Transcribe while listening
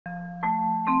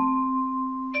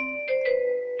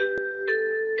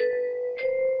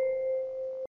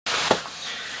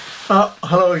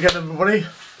Hello again, everybody.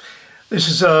 This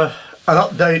is an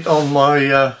update on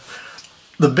my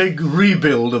the big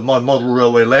rebuild of my model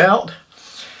railway layout,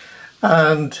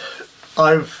 and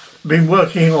I've been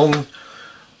working on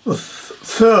the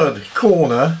third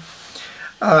corner,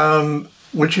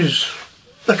 which is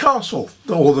the castle,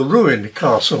 or the ruined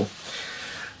castle.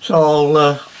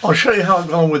 So I'll show you how I've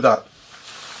gone with that.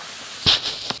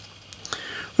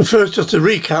 But first, just to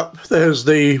recap, there's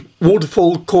the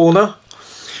waterfall corner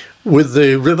with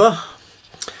the river,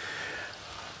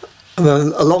 and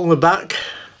then along the back,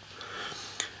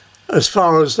 as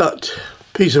far as that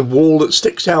piece of wall that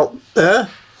sticks out there,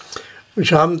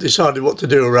 which I haven't decided what to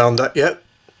do around that yet.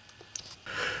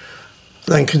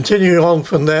 Then continuing on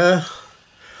from there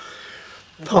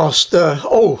past that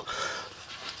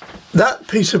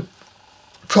piece of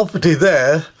property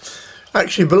there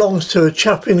actually belongs to a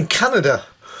chap in Canada,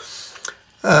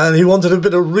 and he wanted a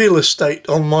bit of real estate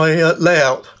on my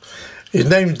layout. His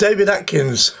name's David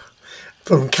Atkins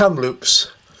from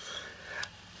Kamloops.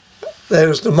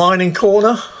 There's the mining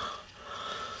corner,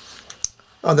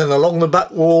 and then along the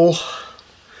back wall,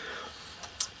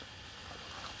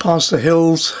 past the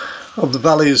hills of the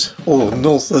valleys, or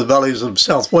north of the valleys of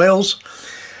South Wales,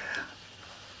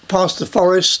 past the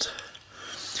forest,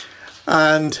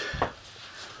 and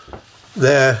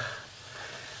there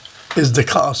is the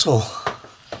castle,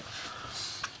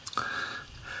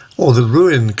 or the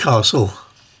ruined castle,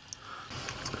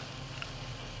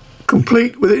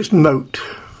 complete with its moat.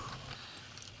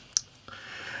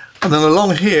 And then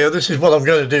along here, this is what I'm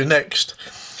going to do next.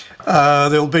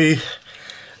 There'll be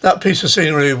that piece of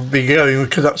scenery will be going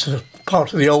because that's a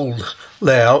part of the old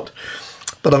layout,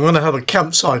 but I'm going to have a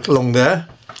campsite along there,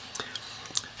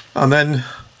 and then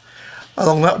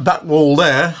along that back wall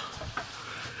there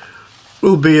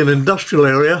will be an industrial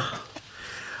area,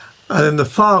 and in the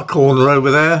far corner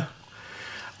over there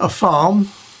a farm,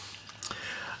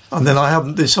 and then I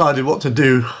haven't decided what to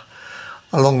do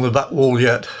along the back wall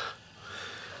yet,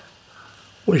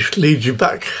 which leads you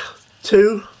back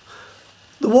to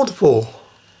the waterfall.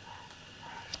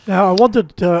 Now, I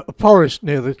wanted a forest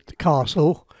near the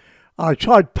castle. I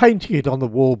tried painting it on the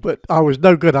wall, but I was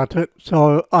no good at it,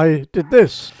 so I did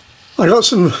this. I got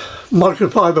some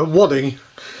microfiber wadding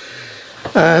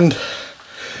and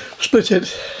split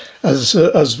it as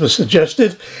was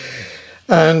suggested,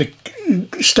 and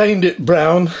stained it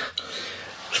brown,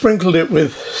 sprinkled it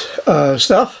with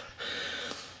stuff,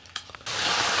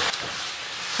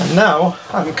 and now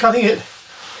I'm cutting it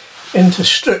into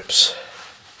strips,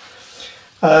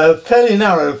 fairly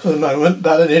narrow for the moment,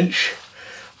 about 1 inch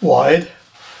wide,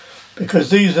 because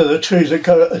these are the trees that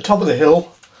go at the top of the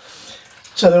hill,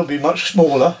 so they'll be much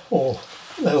smaller, or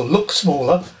they'll look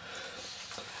smaller.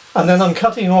 And then I'm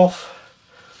cutting off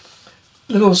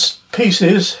little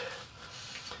pieces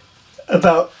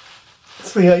about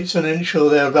 3/8 of an inch or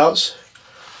thereabouts,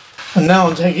 and now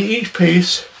I'm taking each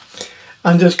piece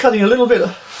and just cutting a little bit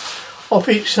off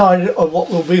each side of what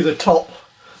will be the top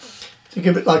to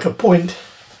give it like a point.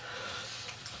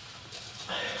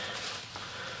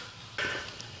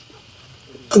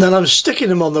 And then I'm sticking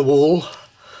them on the wall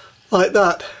like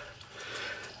that,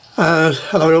 and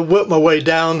I'll work my way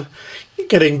down,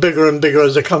 getting bigger and bigger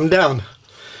as I come down.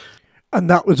 And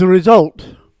that was the result.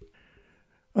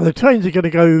 And the trains are going to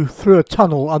go through a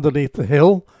tunnel underneath the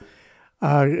hill,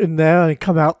 in there, and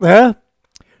come out there.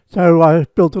 So I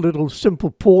built a little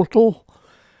simple portal,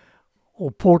 or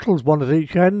portals, one at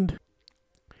each end.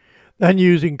 Then,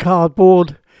 using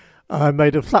cardboard, I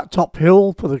made a flat top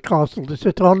hill for the castle to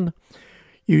sit on,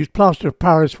 used plaster of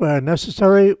Paris where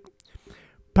necessary,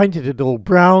 painted it all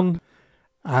brown,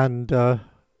 and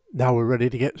now we're ready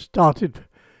to get started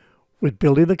with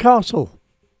building the castle.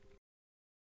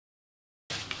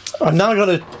 I'm now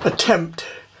going to attempt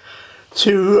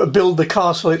to build the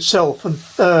castle itself, and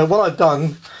what I've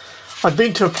done, I've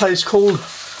been to a place called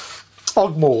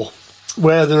Ogmore,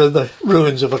 where there are the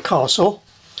ruins of a castle,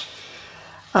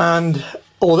 and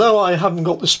although I haven't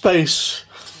got the space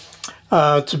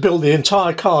to build the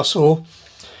entire castle,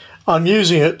 I'm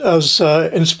using it as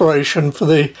inspiration for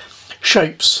the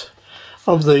shapes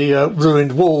of the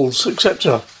ruined walls,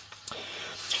 etc.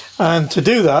 And to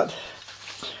do that,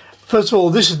 first of all,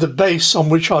 this is the base on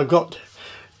which I've got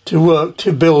to work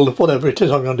to build whatever it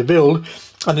is I'm going to build,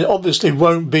 and it obviously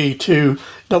won't be to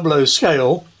 00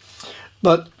 scale,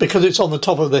 but because it's on the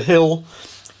top of the hill,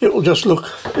 it will just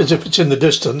look as if it's in the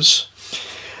distance.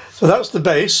 So that's the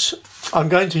base. I'm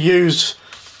going to use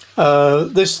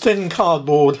this thin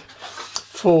cardboard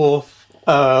for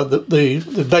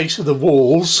the base of the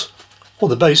walls, or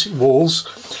the basic walls,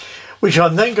 which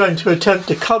I'm then going to attempt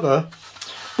to cover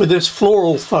with this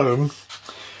floral foam,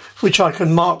 which I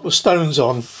can mark the stones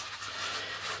on.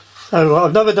 So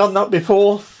I've never done that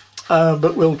before,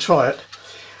 but we'll try it.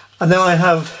 And then I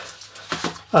have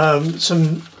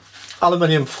some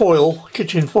aluminium foil,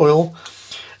 kitchen foil,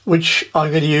 which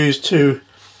I'm going to use to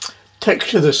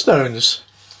texture the stones.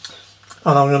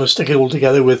 And I'm going to stick it all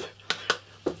together with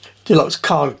deluxe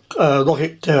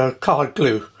rocket card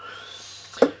glue.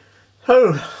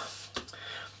 So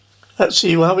let's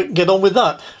see how we can get on with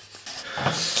that.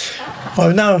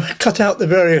 I've now cut out the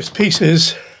various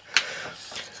pieces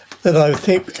that I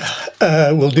think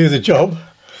will do the job,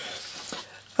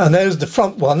 and there's the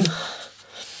front one,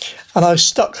 and I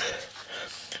stuck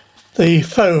the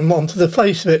foam onto the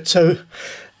face of it, so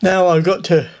now I've got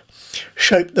to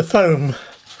shape the foam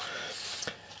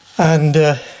and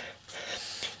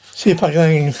see if I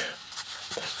can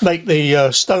make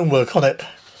the stonework on it.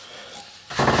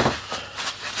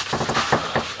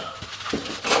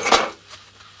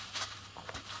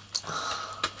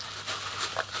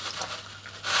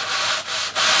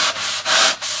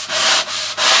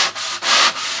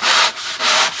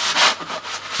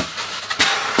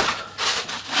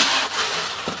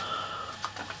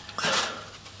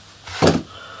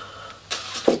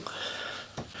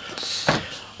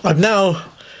 I've now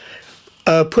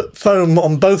put foam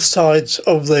on both sides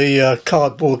of the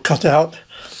cardboard cutout,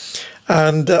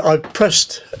 and I've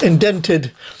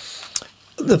indented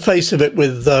the face of it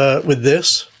with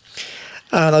this,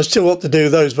 and I still want to do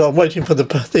those, but I'm waiting for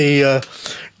the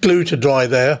glue to dry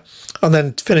there and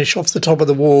then finish off the top of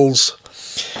the walls.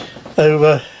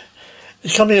 So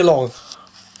it's coming along.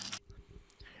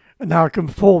 And now I can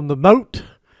form the moat,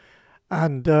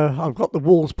 and I've got the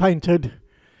walls painted.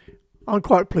 I'm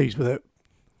quite pleased with it.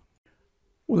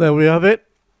 Well, there we have it,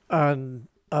 and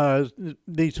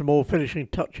need some more finishing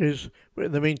touches, but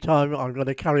in the meantime I'm going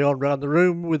to carry on around the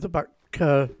room with the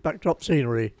backdrop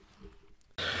scenery.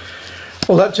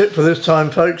 Well, that's it for this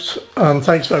time, folks, and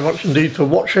thanks very much indeed for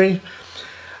watching.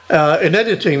 In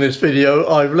editing this video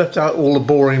I've left out all the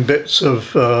boring bits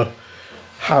of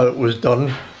how it was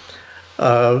done,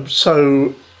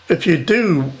 so if you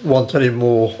do want any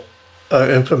more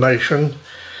information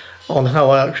on how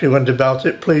I actually went about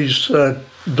it, please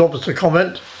drop us a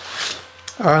comment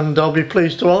and I'll be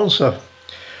pleased to answer,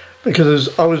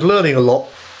 because I was learning a lot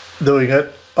doing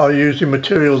it. I was using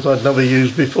materials I'd never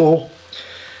used before,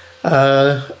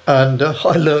 and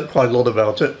I learned quite a lot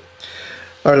about it.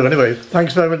 Oh, anyway,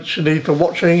 thanks very much indeed for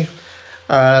watching,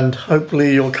 and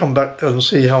hopefully you'll come back and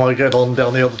see how I get on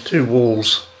down the other two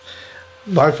walls.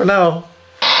 Bye for now.